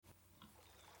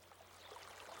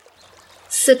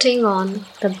sitting on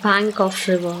the bank of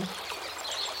river,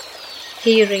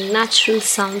 hearing natural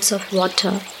sounds of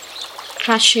water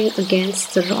crashing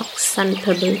against the rocks and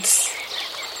pebbles,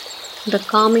 the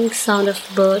calming sound of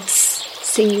birds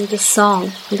singing the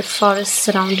song in the forest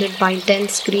surrounded by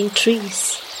dense green trees,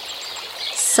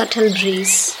 subtle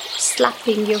breeze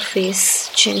slapping your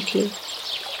face gently.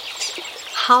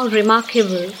 How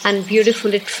remarkable and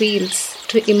beautiful it feels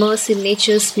to immerse in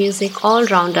nature's music all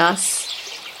round us,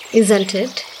 isn't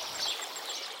it?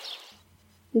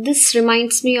 This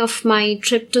reminds me of my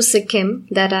trip to Sikkim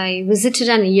that I visited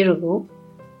an year ago.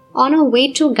 On our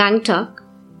way to Gangtok,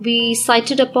 we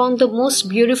sighted upon the most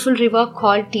beautiful river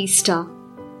called Teesta.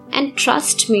 And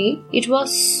trust me, it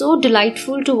was so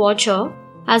delightful to watch her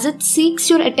as it seeks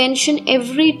your attention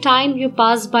every time you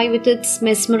pass by with its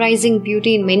mesmerizing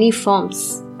beauty in many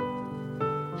forms.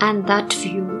 And that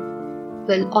view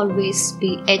will always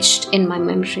be etched in my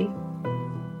memory.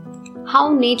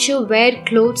 How nature wears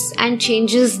clothes and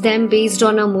changes them based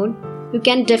on her mood, you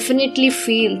can definitely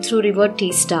feel through River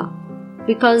Teesta,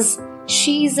 because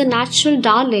she is a natural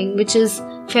darling which is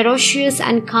ferocious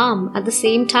and calm at the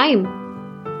same time.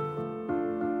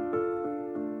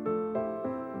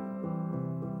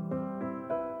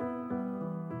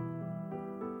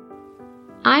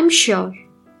 I'm sure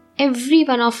every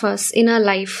one of us in our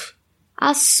life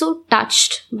are so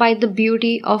touched by the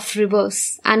beauty of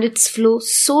rivers and its flow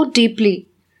so deeply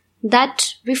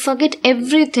that we forget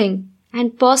everything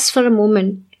and pause for a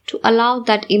moment to allow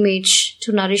that image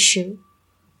to nourish you.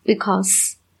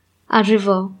 Because a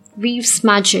river weaves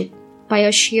magic by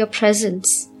her sheer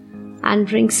presence and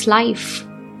brings life,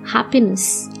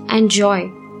 happiness, and joy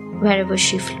wherever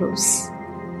she flows.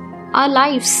 Our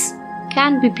lives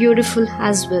can be beautiful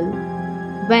as well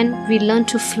when we learn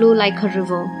to flow like a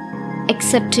river,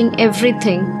 accepting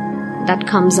everything that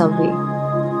comes our way.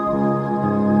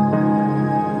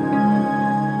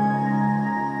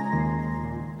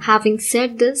 Having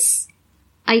said this,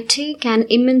 I take an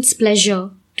immense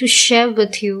pleasure to share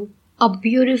with you a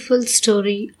beautiful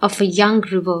story of a young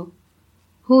river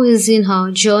who is in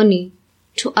her journey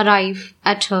to arrive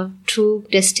at her true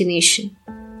destination.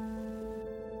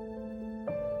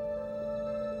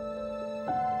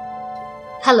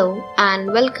 Hello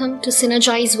and welcome to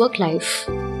Synergize Work Life.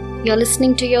 You're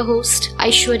listening to your host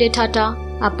Aishwarya Tata,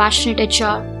 a passionate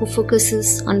HR who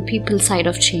focuses on people side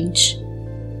of change.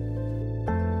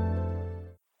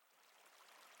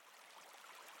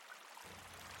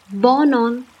 Born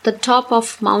on the top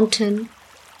of mountain,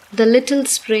 the little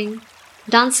spring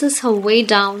dances her way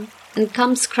down and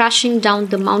comes crashing down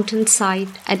the mountainside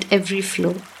at every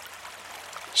flow.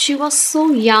 She was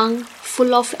so young,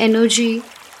 full of energy,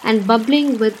 and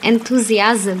bubbling with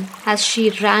enthusiasm as she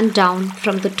ran down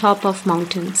from the top of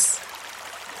mountains.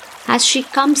 As she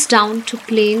comes down to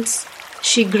plains,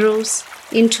 she grows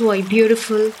into a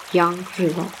beautiful young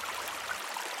river.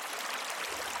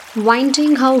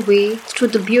 Winding her way through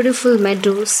the beautiful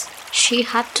meadows, she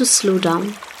had to slow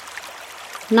down.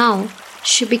 Now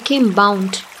she became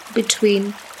bound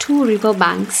between two river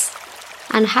banks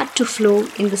and had to flow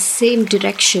in the same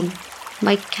direction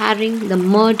by carrying the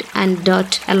mud and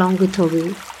dirt along with her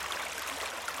way.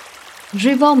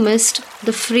 River missed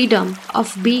the freedom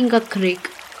of being a creek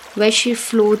where she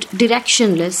flowed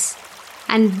directionless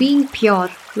and being pure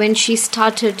when she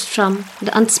started from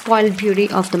the unspoiled beauty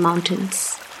of the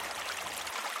mountains.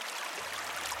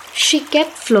 She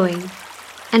kept flowing,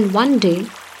 and one day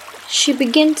she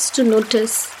begins to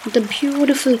notice the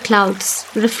beautiful clouds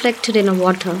reflected in the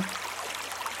water.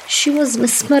 She was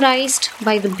mesmerized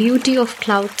by the beauty of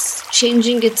clouds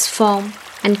changing its form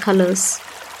and colors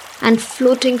and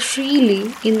floating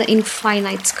freely in the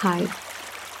infinite sky.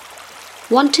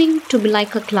 Wanting to be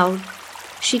like a cloud,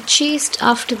 she chased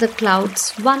after the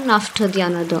clouds one after the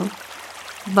another,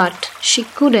 but she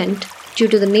couldn't due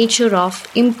to the nature of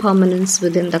impermanence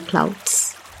within the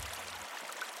clouds.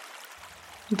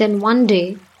 Then one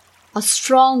day, a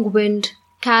strong wind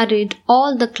carried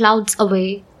all the clouds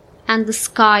away and the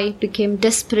sky became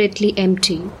desperately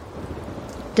empty.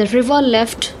 The river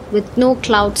left with no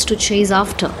clouds to chase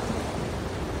after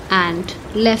and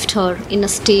left her in a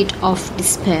state of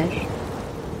despair.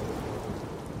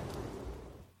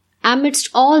 Amidst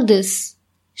all this,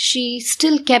 she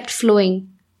still kept flowing,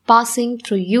 passing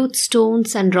through huge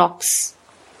stones and rocks.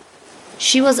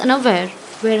 She was unaware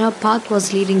where her path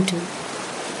was leading to.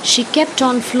 She kept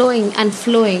on flowing and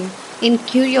flowing in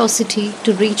curiosity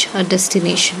to reach her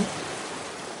destination.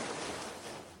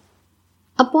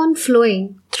 Upon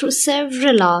flowing through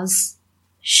several hours,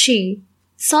 she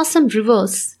saw some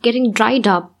rivers getting dried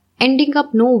up, ending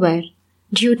up nowhere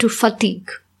due to fatigue,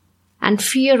 and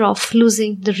fear of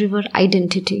losing the river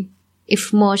identity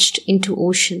if merged into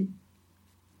ocean.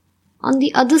 On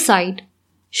the other side,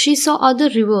 she saw other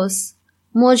rivers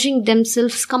merging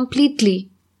themselves completely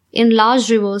in large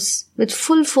rivers with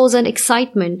full force and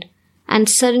excitement and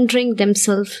surrendering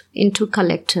themselves into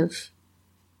collective.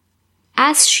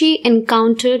 As she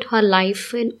encountered her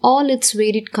life in all its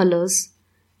varied colors,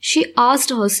 she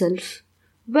asked herself,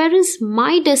 "Where is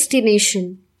my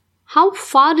destination? How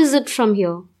far is it from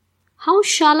here? How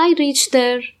shall I reach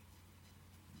there?"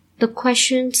 The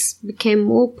questions became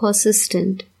more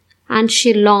persistent, and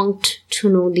she longed to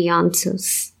know the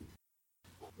answers.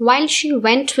 While she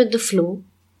went with the flow,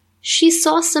 she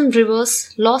saw some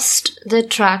rivers lost their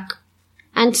track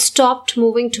and stopped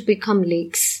moving to become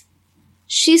lakes.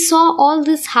 She saw all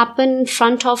this happen in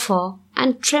front of her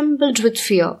and trembled with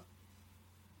fear.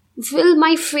 Will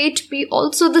my fate be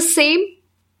also the same?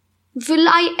 Will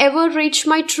I ever reach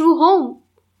my true home?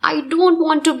 I don't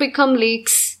want to become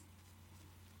lakes.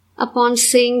 Upon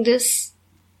saying this,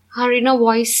 her inner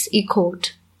voice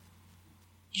echoed,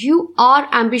 "You are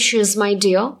ambitious, my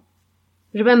dear.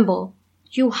 Remember,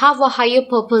 you have a higher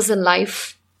purpose in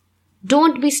life.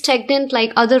 Don't be stagnant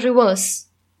like other rivers.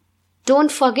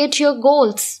 Don't forget your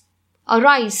goals.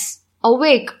 Arise,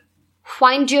 awake,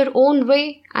 find your own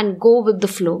way and go with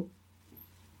the flow."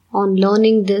 On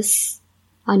learning this,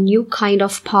 a new kind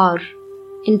of power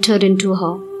entered into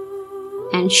her,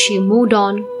 and she moved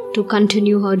on to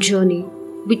continue her journey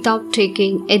without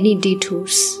taking any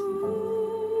detours.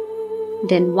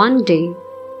 Then one day,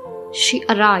 she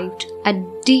arrived at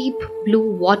deep blue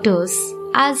waters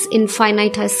as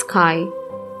infinite as sky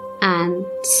and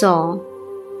saw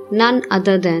none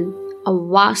other than a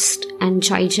vast and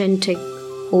gigantic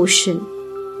ocean.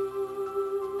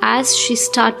 As she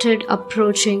started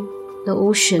approaching the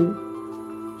ocean,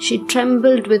 she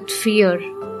trembled with fear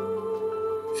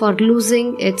for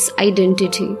losing its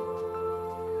identity.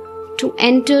 To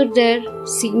enter there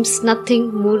seems nothing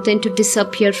more than to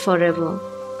disappear forever.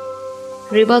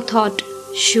 River thought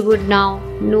she would now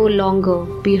no longer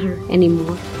be her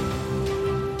anymore.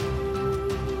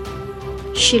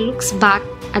 She looks back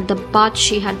at the path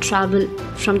she had traveled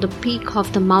from the peak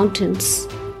of the mountains,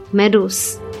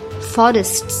 meadows,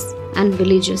 forests, and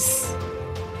villages.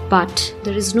 But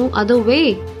there is no other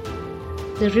way.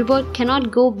 The river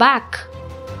cannot go back.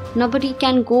 Nobody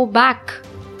can go back.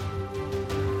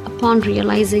 Upon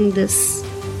realizing this,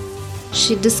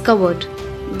 she discovered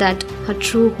that her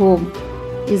true home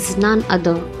is none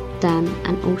other than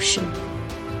an ocean.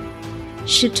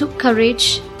 She took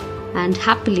courage and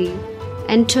happily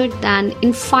entered an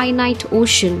infinite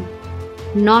ocean,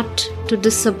 not to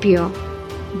disappear,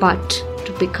 but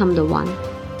to become the one.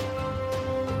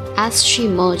 As she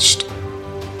merged,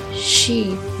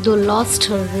 she, though lost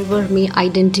her river-me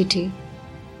identity,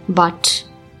 but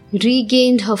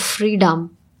regained her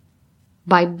freedom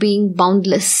by being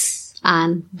boundless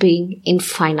and being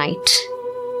infinite.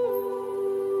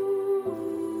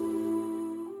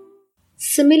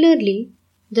 Similarly,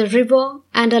 the river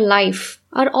and our life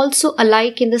are also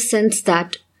alike in the sense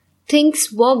that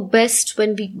things work best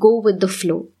when we go with the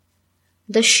flow.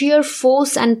 The sheer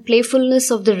force and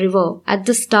playfulness of the river at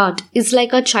the start is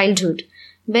like our childhood,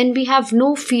 when we have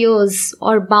no fears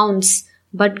or bounds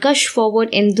but gush forward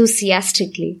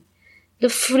enthusiastically. The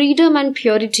freedom and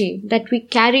purity that we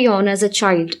carry on as a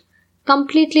child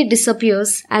completely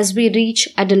disappears as we reach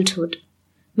adulthood,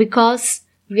 because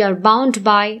we are bound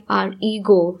by our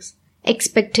egos,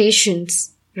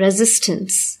 expectations,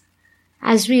 resistance.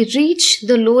 As we reach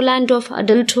the lowland of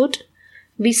adulthood,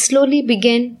 we slowly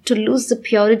begin to lose the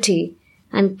purity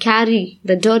and carry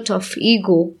the dirt of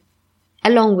ego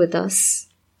along with us.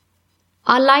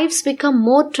 Our lives become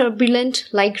more turbulent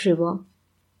like river.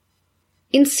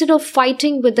 Instead of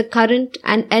fighting with the current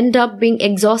and end up being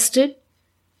exhausted,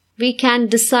 we can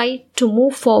decide to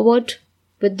move forward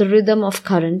with the rhythm of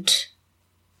current.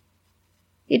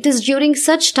 It is during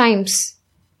such times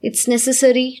it's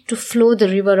necessary to flow the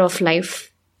river of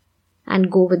life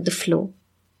and go with the flow.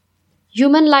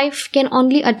 Human life can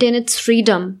only attain its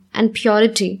freedom and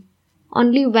purity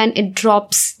only when it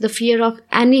drops the fear of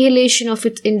annihilation of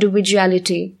its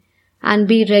individuality and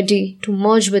be ready to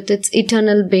merge with its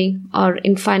eternal being or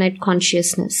infinite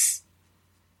consciousness.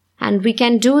 And we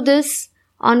can do this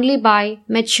only by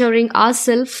maturing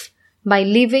ourselves, by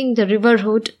leaving the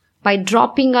riverhood, by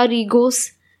dropping our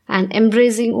egos and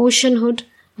embracing oceanhood,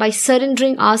 by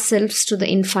surrendering ourselves to the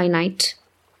infinite.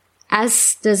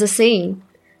 As there's a saying,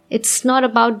 it's not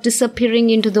about disappearing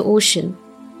into the ocean,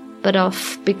 but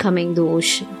of becoming the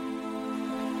ocean.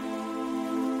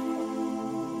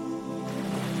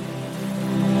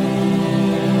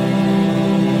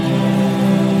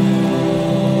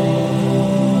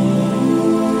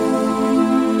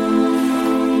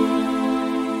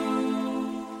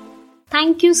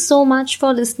 Thank you so much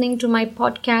for listening to my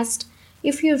podcast.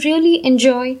 If you really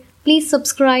enjoy, please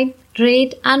subscribe,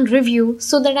 rate and review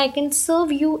so that I can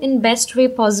serve you in best way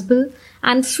possible,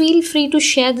 and feel free to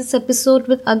share this episode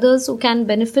with others who can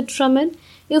benefit from it.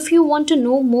 If you want to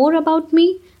know more about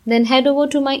me, then head over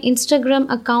to my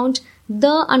Instagram account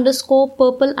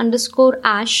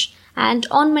the_purple_ash and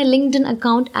on my LinkedIn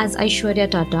account as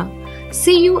Aishwarya Tata.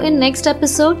 See you in next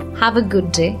episode. Have a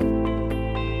good day.